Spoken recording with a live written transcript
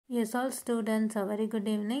Yes, all students, a very good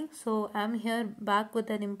evening. So I'm here back with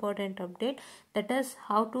an important update, that is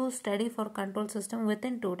how to study for control system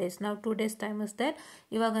within 2 days. Now 2 days time is there.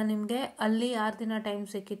 ಇವಾಗ ನಿಮಗೆ ಅಲ್ಲಿ 6 ದಿನ time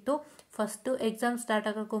ಸಿಕ್ಕಿತ್ತು. First exam start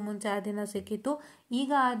ಆಗೋಕ್ಕೂ ಮುಂಚೆ 6 ದಿನ ಸಿಕ್ಕಿತ್ತು.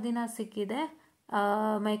 ಈಗ 6 ದಿನ ಸಿಕ್ಕಿದೆ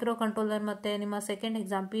ಮೈಕ್ರೋ ಕಂಟ್ರೋಲರ್ ಮತ್ತು ನಿಮ್ಮ ಸೆಕೆಂಡ್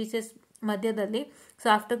ಎಕ್ಸಾಮ್ PCS ಮಧ್ಯದಲ್ಲಿ. So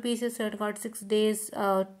after PCS it got 6 days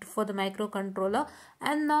for the micro controller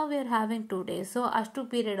and now we are having 2 days. So ಅಷ್ಟು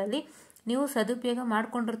ಪೀರಿಯಡಲ್ಲಿ ನೀವು ಸದುಪಯೋಗ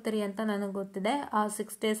ಮಾಡ್ಕೊಂಡಿರ್ತೀರಿ ಅಂತ ನನಗೆ ಗೊತ್ತಿದೆ ಆ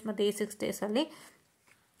 6 days ಮತ್ತು ಈ 6 daysಲ್ಲಿ.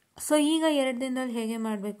 ಸೊ ಈಗ 2 ದಿನದಲ್ಲಿ ಹೇಗೆ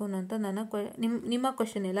ಮಾಡಬೇಕು ಅಂತ ನಿಮ್ಮ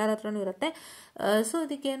ಕ್ವಶನ್ ಎಲ್ಲರ ಹತ್ರನೂ ಇರುತ್ತೆ. ಸೊ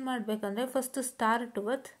ಇದಕ್ಕೆ ಏನು ಮಾಡಬೇಕಂದ್ರೆ first start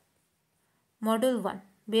with module 1.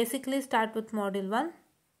 Basically start with module 1.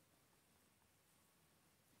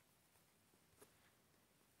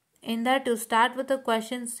 In that you start with a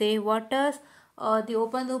question, say what is the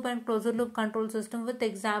open loop and closed loop control system with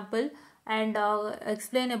example, and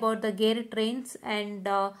explain about the gear trains, and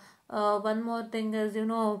one more thing is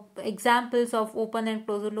examples of open and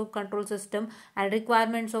closed loop control system and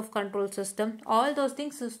requirements of control system. All those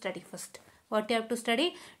things you study first. What you have to study: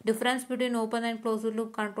 difference between open and closed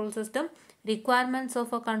loop control system, requirements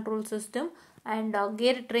of a control system, and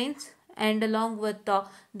gear trains, and along with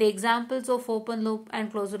the examples of open loop and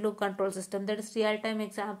closed loop control system, that is real-time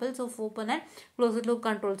examples of open and closed loop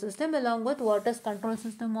control system, along with what is control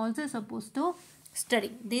system also supposed to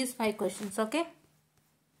study. These 5 questions, okay?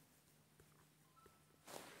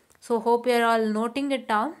 So hope you are all noting it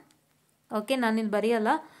down. Okay, ನಾನು ಇಲ್ಲಿ ಬರೆಯಲ್ಲ,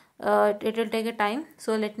 it will take a time, so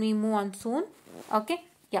let me move on soon. Okay,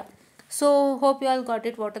 yeah. So hope you all got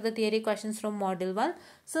it. What are the theory questions from module 1?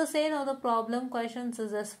 So say now the problem questions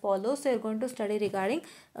is as follows. So you're going to study regarding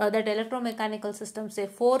that electromechanical system, say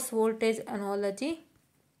force voltage analogy,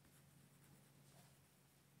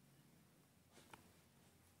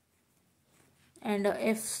 and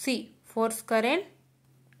FC, force current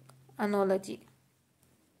analogy.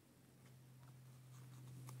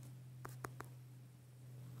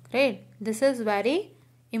 Right, this is very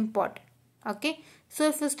important. Okay, so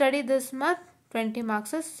if you study this much, 20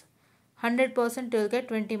 marks is 100%, you will get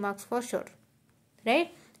 20 marks for sure. Right,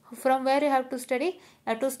 from where you have to study? You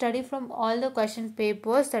have to study from all the question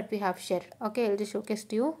papers that we have shared. Okay, I'll just showcase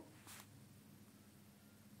to you.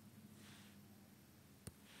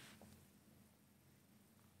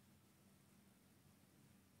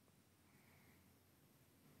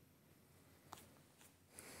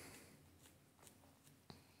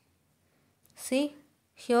 See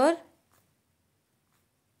here,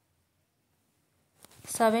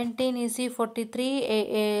 17 EC43,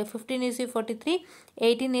 15 EC43,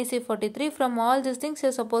 18 EC43. From all these things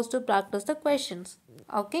you're supposed to practice the questions.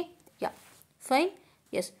 Okay, yeah, fine.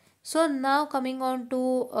 Yes, so now coming on to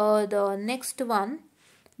the next one,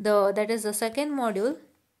 that is the second module.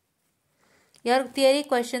 Your theory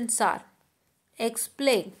questions are: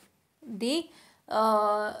 explain the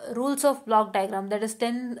rules of block diagram, that is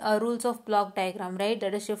 10 rules of block diagram, right?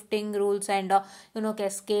 That is shifting rules and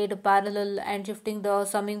cascade, parallel, and shifting the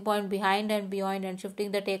summing point behind and beyond, and shifting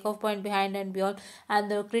the takeoff point behind and beyond, and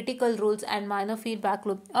the critical rules and minor feedback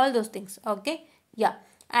loop, all those things. Okay, yeah.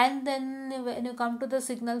 And then when you come to the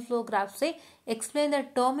signal flow graph, say explain the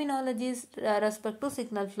terminologies respect to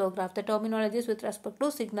signal flow graph, the terminologies with respect to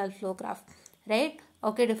signal flow graph, right?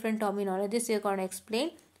 Okay, different terminologies you're going to explain,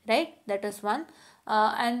 right? That is one.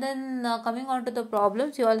 And then coming on to the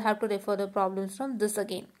problems, you all have to refer the problems from this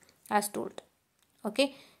again as told. Okay,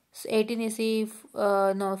 so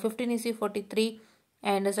 15 EC43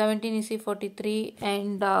 and 17 EC43,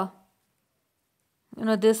 and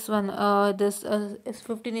this one, this is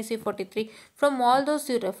 15 EC43. From all those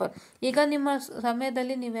you refer. ಈಗ ನಿಮ್ಮ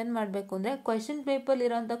ಸಮಯದಲ್ಲಿ ನೀವೇನು ಮಾಡಬೇಕು ಅಂದರೆ question paper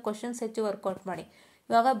ಇರೋಂಥ questions ಹೆಚ್ಚು workout ಮಾಡಿ.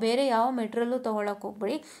 ಇವಾಗ ಬೇರೆ ಯಾವ ಮೆಟೀರಿಯಲ್ಲು ತೊಗೊಳಕ್ಕೆ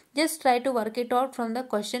ಹೋಗ್ಬೇಡಿ. Just try to work it out from the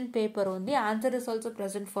question paper only. Answer is also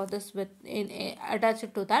present for this with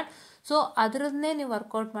attached to that. So ಅದರನ್ನೇ ನೀವು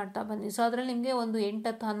ವರ್ಕೌಟ್ ಮಾಡ್ತಾ ಬನ್ನಿ. ಸೊ ಅದರಲ್ಲಿ ನಿಮಗೆ ಒಂದು 8,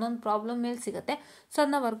 10, 11 ಪ್ರಾಬ್ಲಮ್ ಮೇಲೆ ಸಿಗುತ್ತೆ. ಸೊ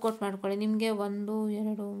ಅದನ್ನ ವರ್ಕೌಟ್ ಮಾಡ್ಕೊಳ್ಳಿ. ನಿಮಗೆ 1, 2, 3,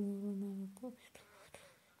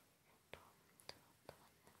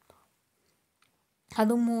 4,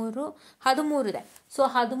 13 ಇದೆ. ಸೊ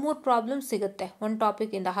 13 ಪ್ರಾಬ್ಲಮ್ಸ್ ಸಿಗುತ್ತೆ ಒಂದು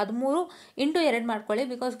ಟಾಪಿಕಿಂದ. 13 ಇಂಟು 2 ಮಾಡ್ಕೊಳ್ಳಿ,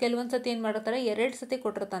 ಬಿಕಾಸ್ ಕೆಲವೊಂದು ಸತಿ ಏನು ಮಾಡ್ತಾರೆ, 2 ಸತಿ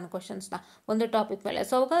ಕೊಟ್ಟಿರ್ತಾನೆ ಕ್ವಶನ್ಸ್ನ ಒಂದು ಟಾಪಿಕ್ ಮೇಲೆ.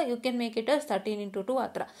 ಸೊ ಅವಾಗ you can make it as 13 into 2 ಆ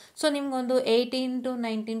ಥರ. ಸೊ ನಿಮ್ಗೊಂದು 18 to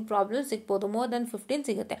 19 ಪ್ರಾಬ್ಲಮ್ ಸಿಗ್ಬೋದು, ಮೋರ್ ದೆನ್ 15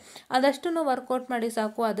 ಸಿಗುತ್ತೆ. ಅದಷ್ಟು ವರ್ಕೌಟ್ ಮಾಡಿ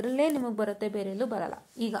ಸಾಕು, ಅದರಲ್ಲೇ ನಿಮಗೆ ಬರುತ್ತೆ, ಬೇರೆ ಎಲ್ಲೂ ಬರಲ್ಲ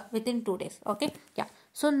ಈಗ ವಿತಿನ್ 2 days. ಓಕೆ, ಯಾ.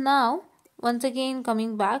 ಸೊ ನಾವ್ once again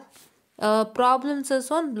coming back, problems is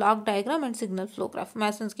on block diagram and signal flow graph,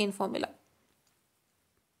 ಮ್ಯಾಸನ್ಸ್ಕೀನ್ formula.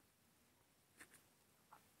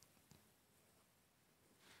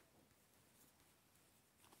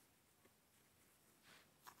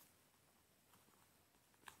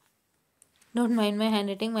 Don't mind my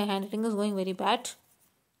handwriting. My handwriting is going very bad.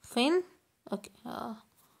 Fine. Okay.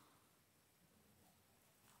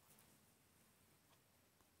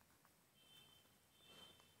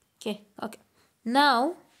 Okay.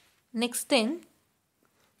 Now, next thing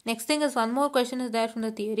is one more question is there from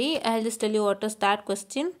the theory. I'll just tell you what is that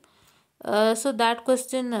question. So that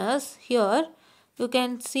question is here. You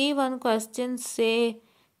can see one question, say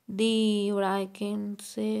what I can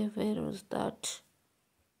say, where was that?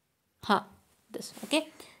 This. Okay.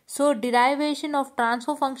 So derivation of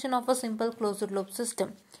transfer function of a simple closed loop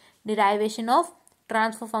system. Derivation of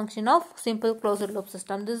transfer function of simple closed loop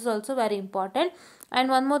system. This is also very important. And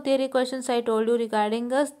one more theory questions I told you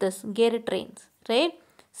regarding is this Garrett trains, right?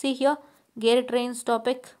 See here, Garrett trains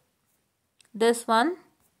topic. This one.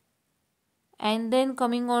 And then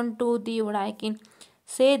coming on to the what I can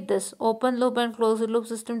say this open loop and closed loop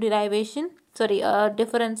system derivation.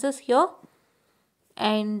 Differences here.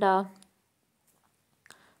 And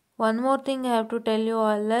one more thing I have to tell you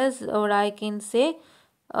all is what I can say.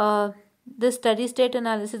 This steady state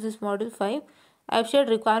analysis is module 5. I have shared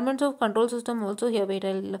requirements of control system also here. Wait,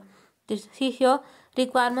 I'll see here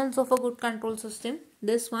requirements of a good control system.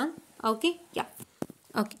 This one. Okay. Yeah.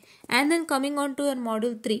 Okay. And then coming on to your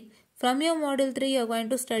module 3. From your module 3 you are going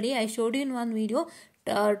to study. I showed you in one video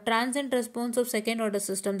transient response of second order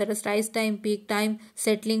system, that is rise time, peak time,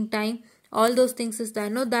 settling time. All those things is there.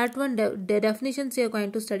 No, that one the definitions you are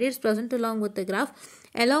going to study. It's present along with the graph.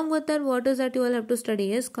 Along with that, what is that you will have to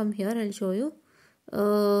study is, come here, I'll show you.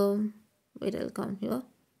 Wait, I'll come here.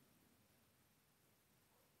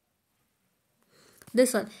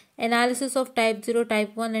 This one, analysis of type 0,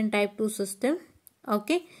 type 1 and type 2 system.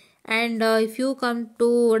 Okay. And if you come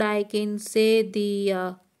to what I can say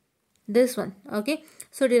the this one. Okay.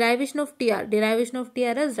 So derivation of TR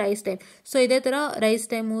is rise time. So iದೇ ತರ rise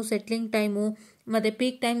time, settling time, ಮತ್ತೆ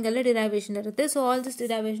peak time ಗೆಲ್ಲ derivation ಇರುತ್ತೆ. So all this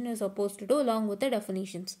derivation is supposed to do along with the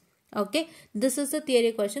definitions. Okay. This is the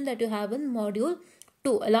theory question that you have in module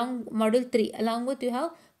 2, along module 3. Along with you have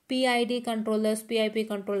PID controllers, PIP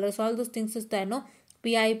controllers, all those things is there, no?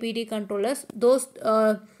 PIPD controllers, those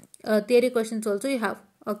theory questions also you have.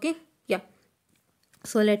 Okay. Yeah.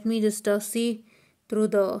 So let me just see through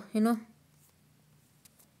the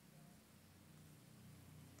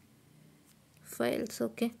files.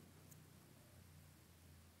 Okay.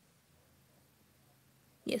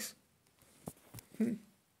 Yes.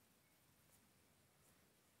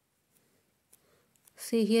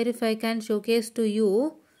 See here, if I can showcase to you,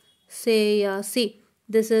 say see,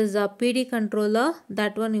 this is a PD controller,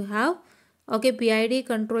 that one you have. Okay. PID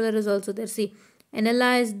controller is also there. See,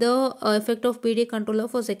 analyze the effect of PD controller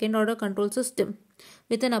for second order control system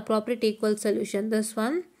with an appropriate equal solution. This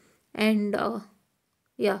one. And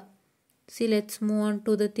yeah. See, let's move on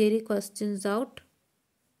to the theory questions out.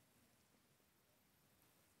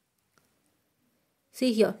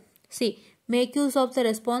 See here. See, make use of the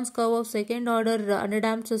response curve of second order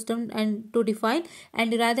underdamped system and to define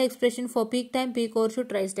and derive the expression for peak time, peak overshoot,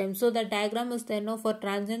 rise time. So the diagram is there now for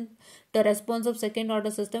transient the response of second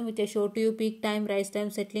order system, which I showed to you, peak time, rise time,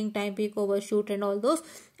 settling time, peak overshoot and all those.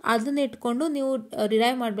 ಅದನ್ನ ಇಟ್ಕೊಂಡು ನೀವು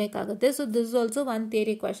derive ಮಾಡಬೇಕಾಗುತ್ತೆ. So this is also one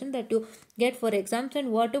theory question that you get for exams, and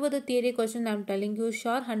whatever the theory question I am telling you,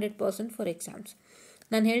 sure 100% for exams.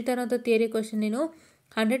 ನಾನು ಹೇಳ್ತಾ ಇರೋಂಥ theory question ಏನು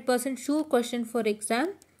 100% sure question for exam.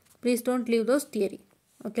 Please don't leave those theory.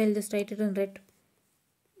 Okay, I'll just write it in red.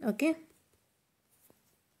 Okay.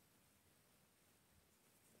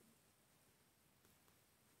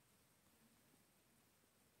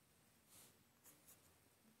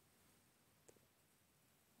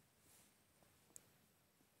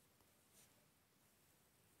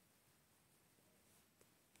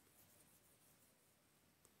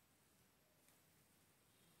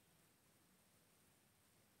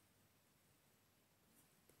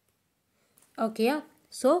 Okay, yeah.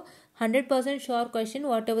 So 100% sure question,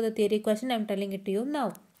 whatever the theory question, I'm telling it to you now.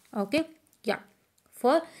 Okay, yeah.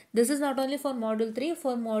 For this is not only for module 3,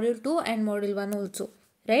 for module 2 and module 1 also,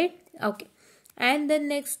 right? Okay. And then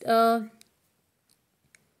next,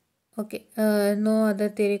 okay, no other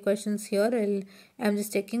theory questions here. I'm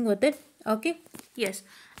just checking with it. Okay, yes.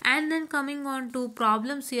 And then coming on to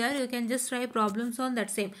problems here, you can just try problems on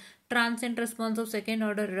that same transient response of second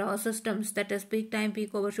order systems, that is peak time,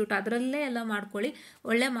 peak overshoot. ಅದರಲ್ಲೇ ಎಲ್ಲ ಮಾಡ್ಕೊಳ್ಳಿ,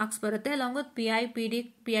 ಒಳ್ಳೆ marks ಬರುತ್ತೆ. along with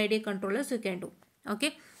PID controllers you can do.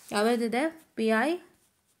 Okay, ಯಾವ್ಯಾವ್ದಿದೆ?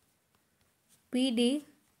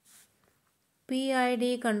 PID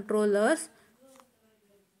controllers.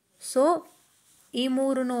 So ಈ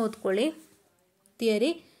ಮೂರನ್ನು ಓದ್ಕೊಳ್ಳಿ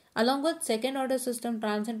theory, along with second order system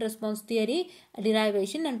transient response theory,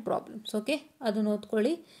 derivation and problems. Okay, ಅದನ್ನು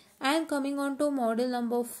ಓದ್ಕೊಳ್ಳಿ. And coming on to module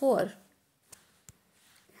number 4.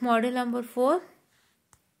 Model number 4,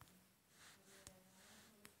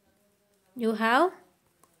 you have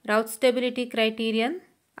Routh stability criterion.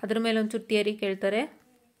 ಅದರ ಮೇಲೆ ಒಂಚೂರು theory ಕೇಳ್ತಾರೆ.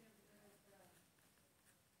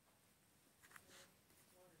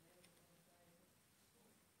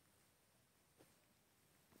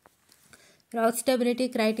 Routh stability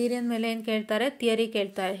criterion ಮೇಲೆ ಏನು ಕೇಳ್ತಾರೆ? ಥಿಯರಿ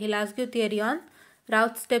ಕೇಳ್ತಾರೆ. He'll ask you theory on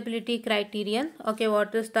Routh stability criterion. Okay,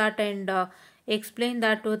 what is that, and explain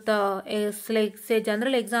that with like say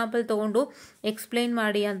general example ತಗೊಂಡು explain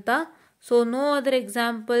ಮಾಡಿ ಅಂತ. So no other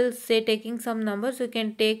examples, say taking some numbers, you can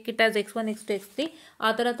take it as x1, x2, x3 ಆ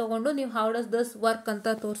ಥರ ತಗೊಂಡು ನೀವು how does this work ಅಂತ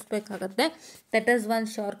ತೋರಿಸ್ಬೇಕಾಗತ್ತೆ. That is one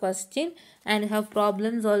sure question. And you have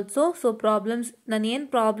problems also. So problems, ನಾನು ಏನು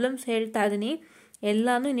problems ಹೇಳ್ತಾ ಇದ್ದೀನಿ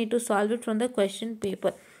ಎಲ್ಲಾನು you need to solve it from the question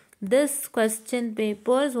paper. This question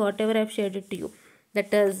papers, whatever I have shared it to you,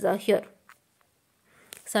 that is here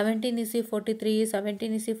 17EC43,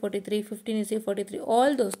 17EC43, 15EC43,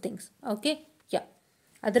 all those things. Okay, yeah,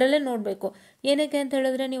 ಅದರಲ್ಲೇ ನೋಡಬೇಕು. ಏನಕ್ಕೆ ಅಂತ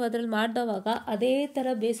ಹೇಳಿದ್ರೆ ನೀವು ಅದರಲ್ಲಿ ಮಾಡಿದವಾಗ ಅದೇ ಥರ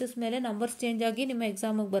ಬೇಸಿಸ್ ಮೇಲೆ ನಂಬರ್ಸ್ ಚೇಂಜ್ ಆಗಿ ನಿಮ್ಮ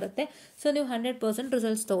ಎಕ್ಸಾಮಿಗೆ ಬರುತ್ತೆ. ಸೊ ನೀವು 100%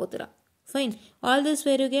 results ತೊಗೋತೀರಾ. Fine. All this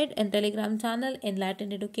where you get in Telegram channel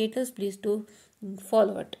Enlightened Educators. Please do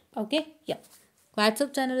follow it. Okay, yeah.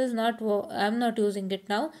 WhatsApp channel is not, I am not using it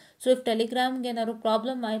now. So if Telegram ಗೆ ಏನಾದ್ರು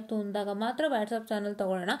problem ಆಯಿತು ಅಂದಾಗ ಮಾತ್ರ WhatsApp channel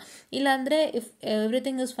ತಗೊಳ್ಳೋಣ. ಇಲ್ಲಾಂದರೆ if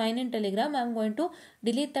everything is fine in Telegram, I am going to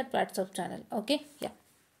delete that WhatsApp channel. Okay, yeah.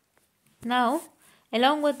 Now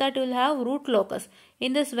along with that you will have root locus.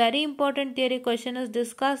 In this very important theory question is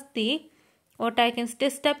discuss the what I can say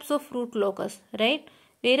steps of root locus, right?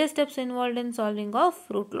 Various steps involved in solving of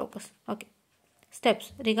root locus. Okay, steps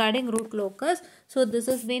regarding root locus. So this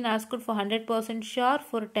has been asked for 100% sure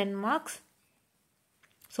for 10 marks.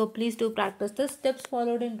 So please do practice the steps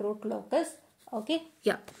followed in root locus. Okay,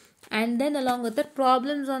 yeah. And then along with the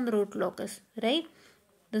problems on the root locus, right?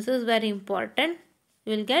 This is very important.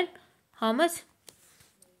 You will get how much?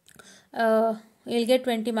 You will get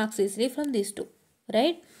 20 marks easily from these two,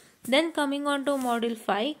 right? Then coming on to module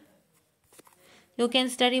 5, you can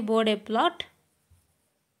study Bode plot.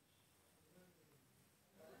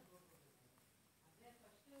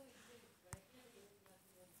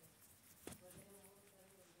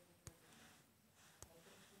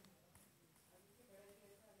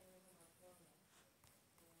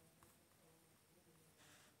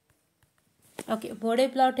 Okay, Bode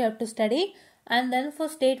plot you have to study. And then for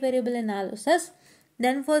state variable analysis,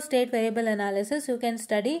 you can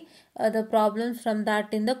study the problems from that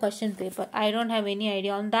in the question paper. I don't have any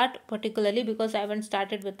idea on that particularly because I haven't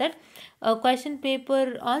started with that. Question paper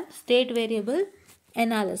on state variable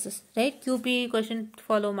analysis, right? QP question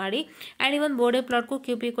follow ಮಾಡಿ, and even Bode plot ko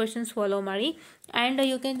QP questions follow ಮಾಡಿ, and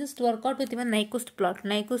you can just work out with even Nyquist plot.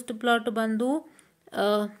 Nyquist plot ಬಂದು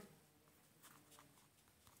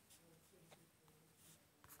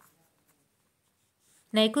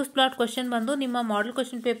Nyquist plot question ಬಂದು ನಿಮ್ಮ model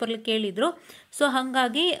question ಪೇಪರ್ಲಿ ಕೇಳಿದ್ರು. So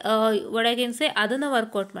ಹಾಗಾಗಿ ಒಳಗೇನ್ಸೆ ಅದನ್ನು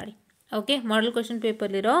workout ಮಾಡಿ. Okay, model question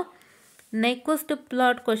ಪೇಪರ್ಲಿರೋ Nyquist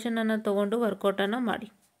plot ಕ್ವಶನನ್ನು ತೊಗೊಂಡು ವರ್ಕೌಟನ್ನು ಮಾಡಿ.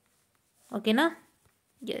 ಓಕೆನಾ?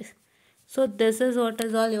 S. So this is what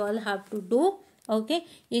is all you all have to do. Okay,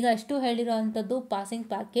 ಈಗ ಅಷ್ಟು ಹೇಳಿರೋ ಅಂಥದ್ದು ಪಾಸಿಂಗ್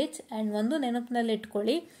ಪ್ಯಾಕೇಜ್. ಆ್ಯಂಡ್ ಒಂದು ನೆನಪಿನಲ್ಲಿ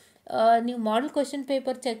ಇಟ್ಕೊಳ್ಳಿ, ನೀವು ಮಾಡೆಲ್ ಕ್ವಶನ್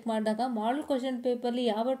ಪೇಪರ್ ಚೆಕ್ ಮಾಡಿದಾಗ ಮಾಡೆಲ್ ಕ್ವಶನ್ ಪೇಪರ್ಲಿ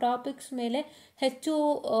ಯಾವ ಟಾಪಿಕ್ಸ್ ಮೇಲೆ ಹೆಚ್ಚು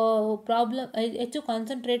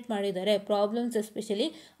ಕಾನ್ಸಂಟ್ರೇಟ್ ಮಾಡಿದ್ದಾರೆ, ಪ್ರಾಬ್ಲಮ್ಸ್ ಎಸ್ಪೆಷಲಿ,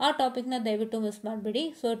 ಆ ಟಾಪಿಕ್ನ ದಯವಿಟ್ಟು ಮಿಸ್ ಮಾಡಿಬಿಡಿ.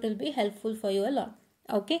 So it will be helpful for you a lot.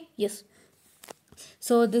 Okay, S.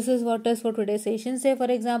 So this is what is for today's session. Say for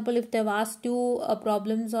example, if they've asked you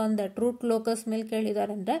problems on that root locus ಮೇಲೆ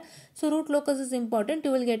ಕೇಳಿದ್ದಾರೆ ಅಂದರೆ, so root locus is important.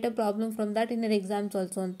 You will get a problem from that in your exams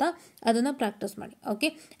also ಅಂತ ಅದನ್ನು practice ಮಾಡಿ. Okay,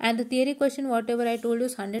 and the theory question what ever I told you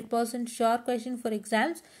 100% sure question for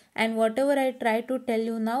exams, and whatever I try to tell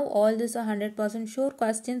you now, all this are 100% sure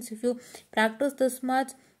questions. If you practice this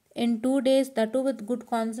much in 2 days, that too with good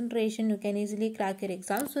concentration, you can easily crack your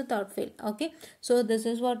exams without fail. Okay, so this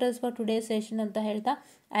is what is for today's session anta helta.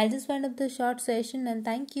 I'll just wind up the short session and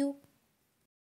thank you.